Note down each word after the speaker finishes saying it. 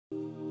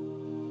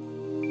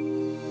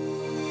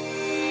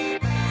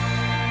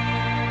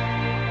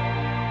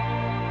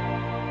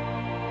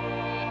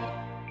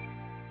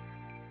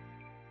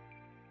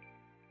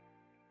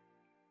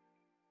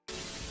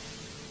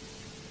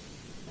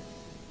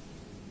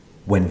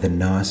when the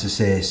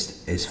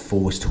narcissist is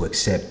forced to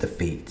accept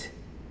defeat.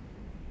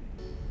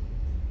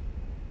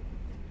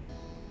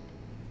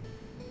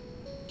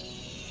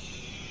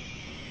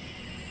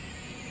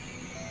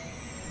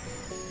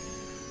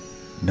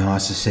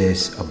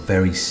 Narcissists are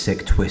very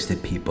sick,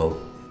 twisted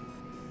people.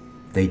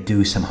 They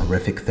do some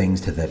horrific things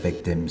to their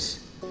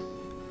victims.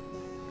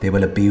 They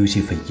will abuse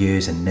you for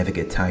years and never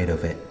get tired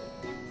of it.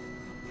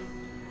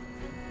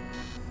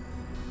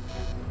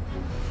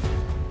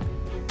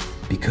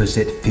 Because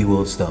it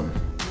fuels them.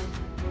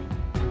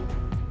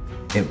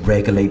 It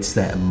regulates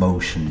their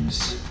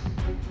emotions.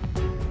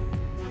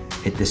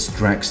 It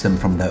distracts them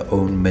from their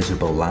own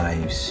miserable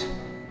lives.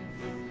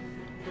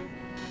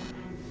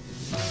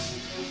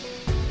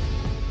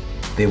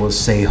 They will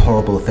say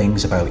horrible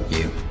things about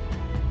you.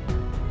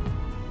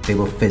 They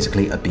will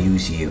physically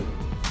abuse you.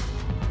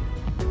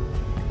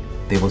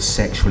 They will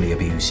sexually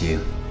abuse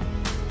you.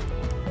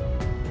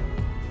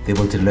 They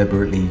will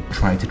deliberately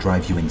try to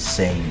drive you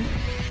insane.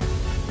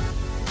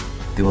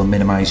 They will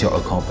minimize your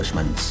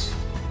accomplishments.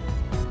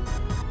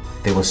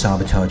 They will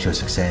sabotage your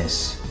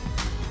success.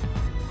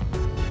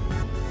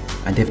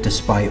 And if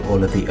despite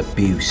all of the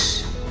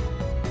abuse,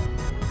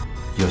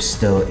 you're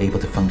still able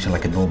to function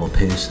like a normal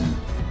person,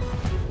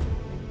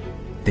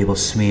 they will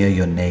smear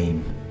your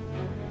name.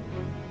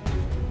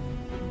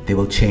 They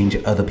will change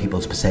other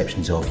people's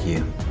perceptions of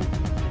you.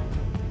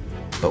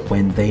 But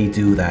when they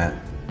do that,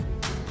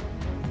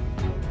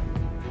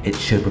 it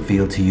should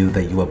reveal to you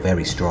that you are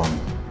very strong.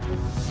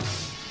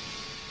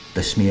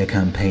 The smear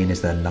campaign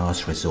is their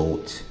last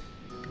resort.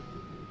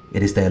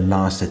 It is their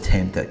last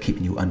attempt at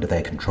keeping you under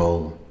their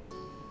control.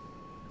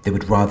 They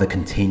would rather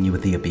continue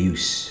with the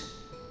abuse.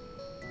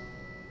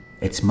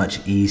 It's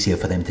much easier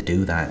for them to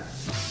do that.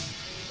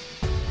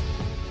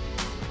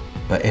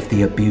 But if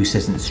the abuse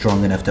isn't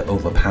strong enough to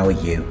overpower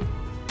you,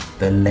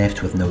 they're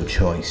left with no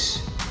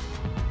choice.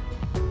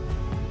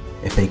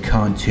 If they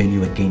can't turn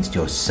you against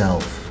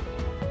yourself,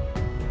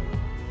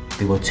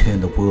 they will turn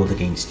the world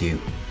against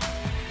you.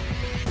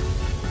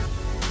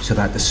 So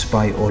that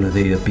despite all of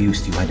the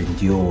abuse you had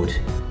endured,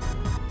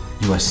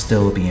 you are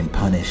still being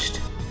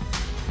punished.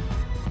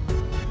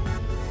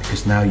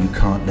 Because now you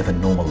can't live a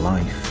normal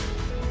life.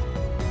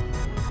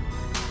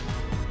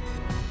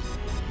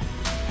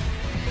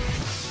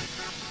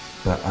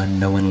 But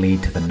unknowingly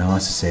to the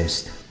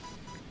narcissist,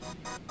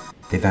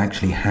 they've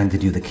actually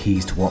handed you the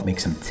keys to what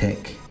makes them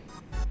tick.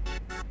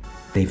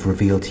 They've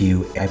revealed to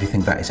you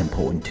everything that is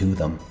important to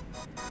them,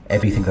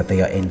 everything that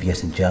they are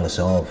envious and jealous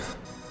of,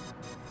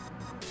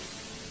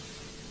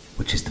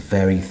 which is the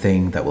very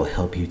thing that will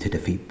help you to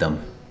defeat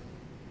them.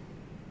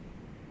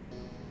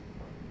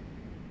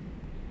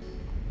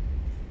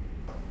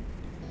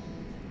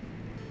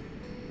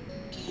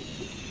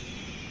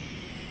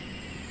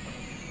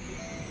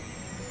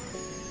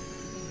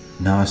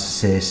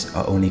 Narcissists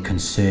are only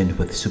concerned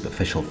with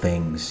superficial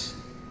things.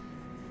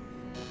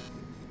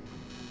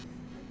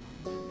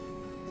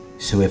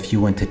 So if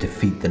you want to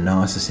defeat the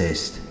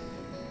narcissist,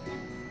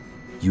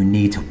 you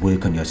need to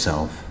work on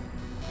yourself.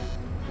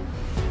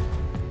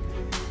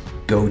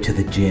 Go to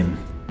the gym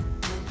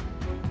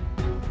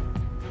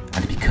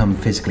and become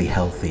physically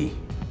healthy.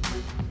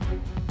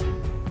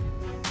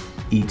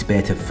 Eat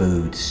better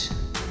foods.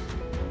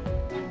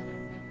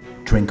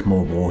 Drink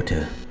more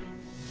water.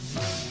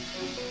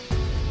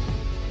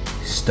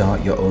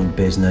 Start your own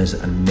business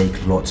and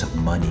make lots of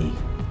money.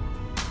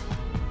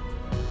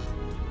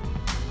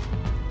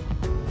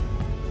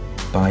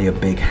 Buy a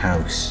big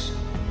house.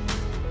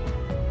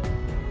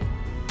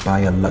 Buy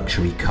a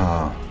luxury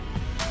car.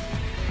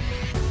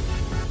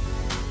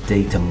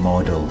 Date a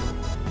model.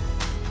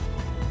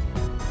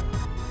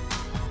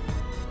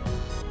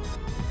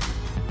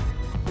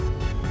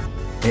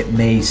 It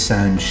may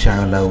sound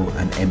shallow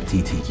and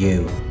empty to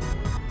you,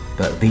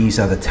 but these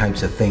are the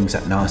types of things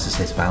that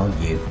narcissists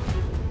value.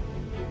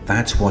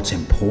 That's what's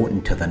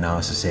important to the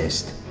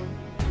narcissist.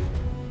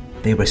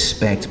 They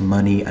respect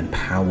money and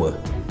power.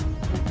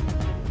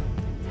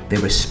 They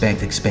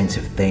respect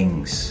expensive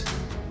things.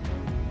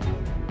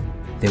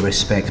 They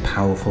respect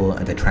powerful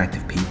and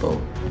attractive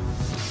people.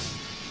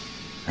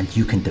 And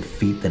you can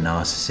defeat the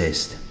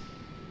narcissist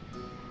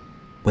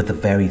with the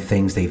very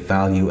things they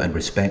value and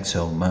respect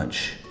so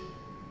much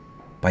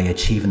by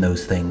achieving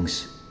those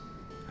things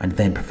and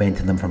then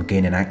preventing them from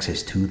gaining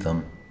access to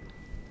them.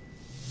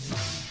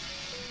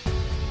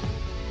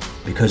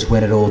 Because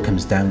when it all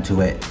comes down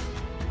to it,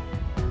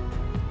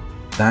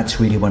 that's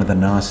really one of the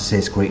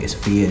narcissist's greatest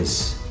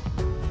fears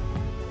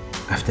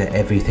after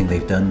everything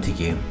they've done to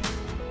you.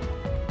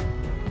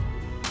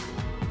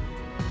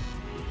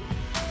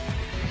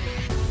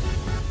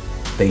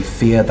 They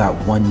fear that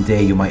one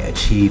day you might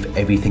achieve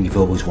everything you've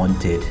always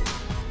wanted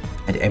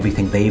and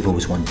everything they've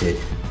always wanted.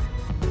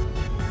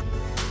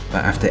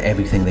 But after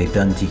everything they've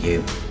done to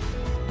you,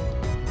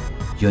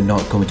 you're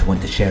not going to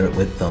want to share it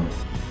with them.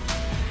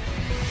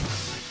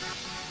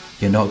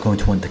 You're not going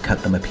to want to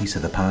cut them a piece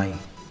of the pie.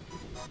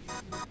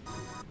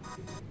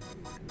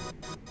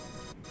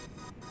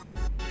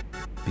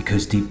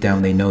 Because deep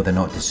down they know they're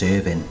not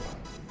deserving.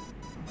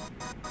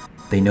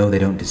 They know they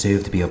don't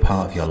deserve to be a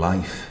part of your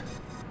life.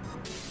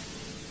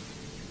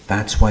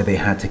 That's why they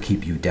had to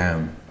keep you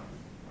down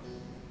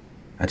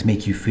and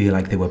make you feel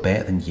like they were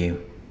better than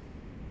you.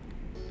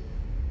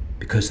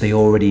 Because they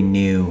already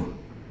knew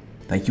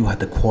that you had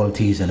the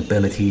qualities and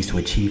abilities to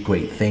achieve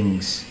great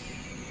things.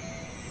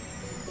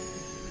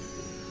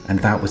 And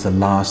that was the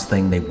last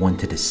thing they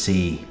wanted to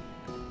see.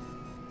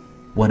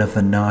 One of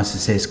the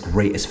narcissist's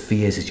greatest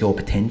fears is your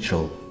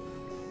potential,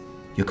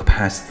 your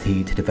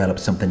capacity to develop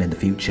something in the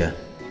future,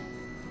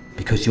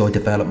 because your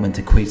development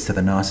equates to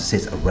the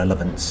narcissist's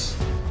irrelevance.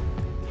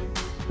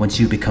 Once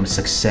you become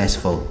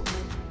successful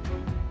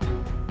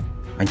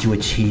and you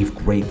achieve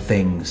great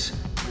things,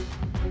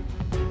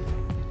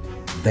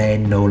 they're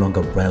no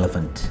longer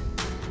relevant.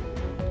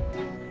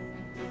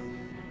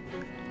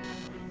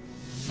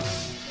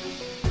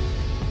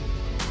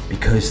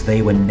 Because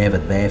they were never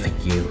there for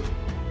you.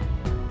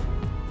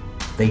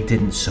 They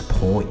didn't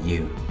support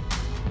you.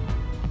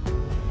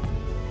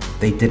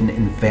 They didn't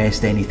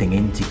invest anything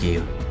into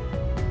you.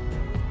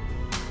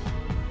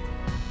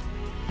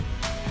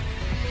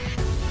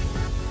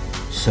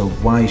 So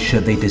why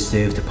should they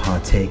deserve to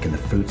partake in the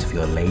fruits of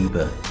your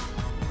labor?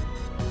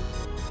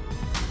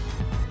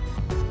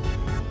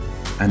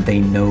 And they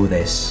know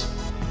this,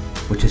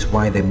 which is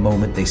why the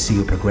moment they see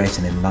you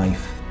progressing in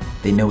life,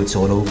 they know it's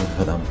all over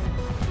for them.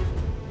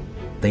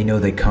 They know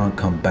they can't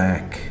come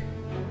back.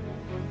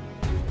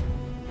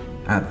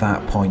 At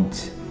that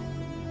point,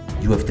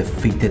 you have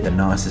defeated the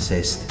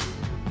narcissist,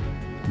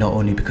 not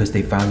only because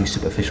they value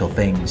superficial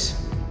things,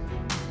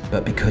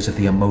 but because of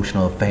the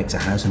emotional effects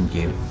it has on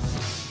you.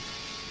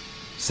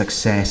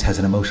 Success has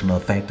an emotional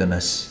effect on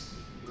us.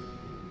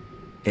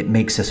 It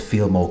makes us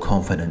feel more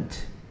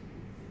confident.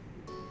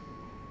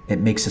 It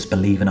makes us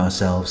believe in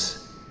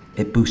ourselves.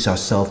 It boosts our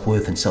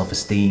self-worth and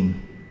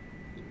self-esteem.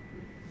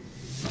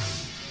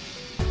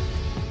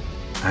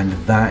 And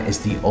that is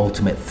the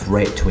ultimate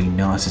threat to a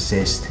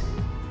narcissist.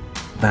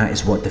 That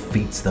is what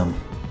defeats them.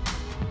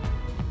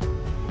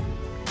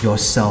 Your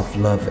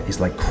self-love is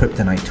like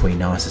kryptonite to a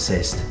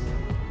narcissist.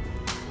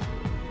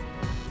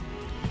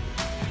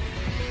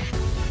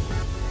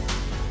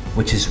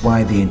 Which is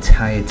why the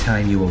entire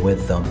time you were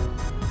with them,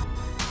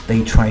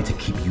 they tried to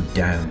keep you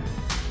down.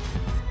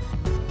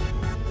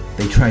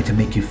 They tried to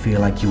make you feel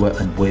like you were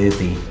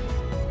unworthy.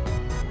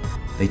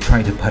 They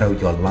tried to put out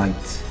your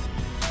light.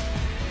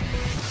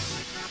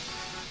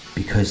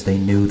 Because they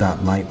knew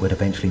that light would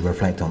eventually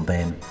reflect on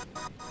them.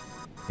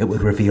 It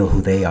would reveal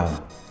who they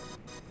are.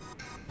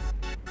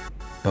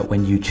 But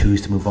when you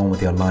choose to move on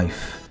with your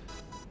life,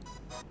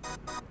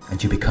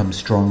 and you become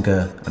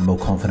stronger and more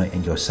confident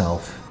in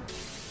yourself,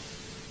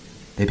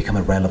 they become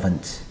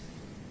irrelevant.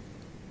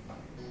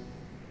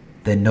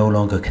 They're no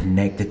longer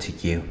connected to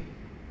you.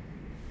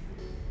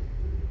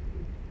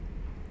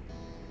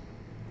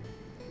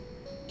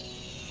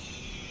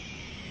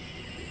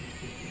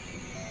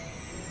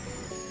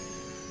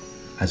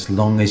 As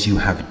long as you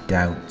have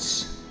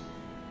doubts,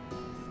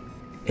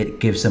 it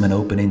gives them an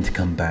opening to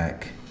come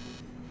back.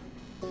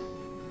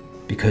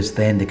 Because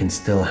then they can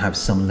still have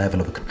some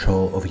level of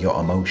control over your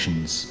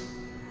emotions.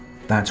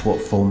 That's what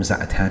forms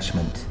that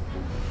attachment.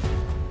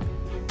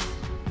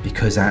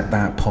 Because at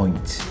that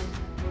point,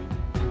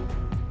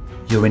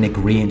 you're in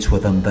agreement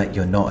with them that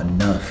you're not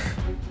enough.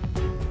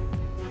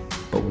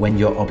 But when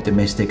you're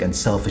optimistic and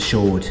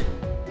self-assured,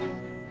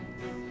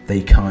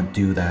 they can't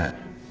do that.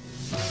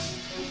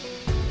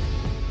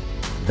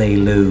 They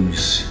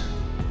lose.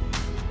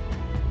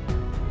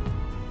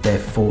 They're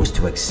forced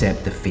to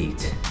accept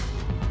defeat.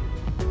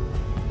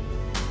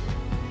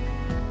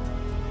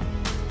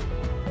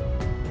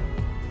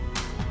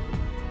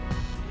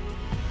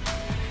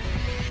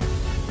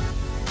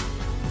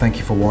 Thank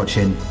you for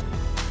watching.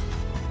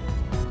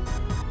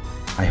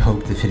 I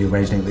hope the video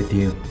resonated with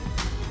you.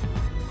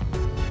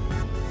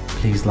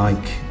 Please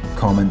like,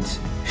 comment,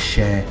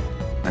 share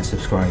and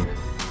subscribe.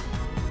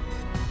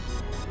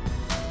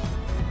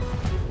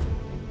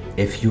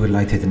 If you would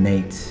like to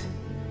donate,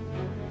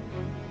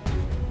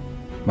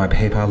 my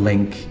PayPal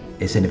link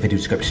is in the video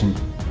description.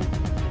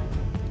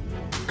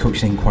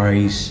 Coaching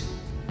inquiries,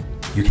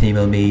 you can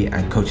email me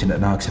at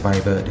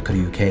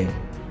coaching@narcsurvivor.co.uk.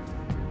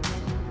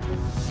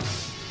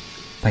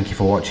 Thank you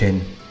for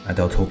watching, and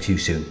I'll talk to you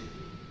soon.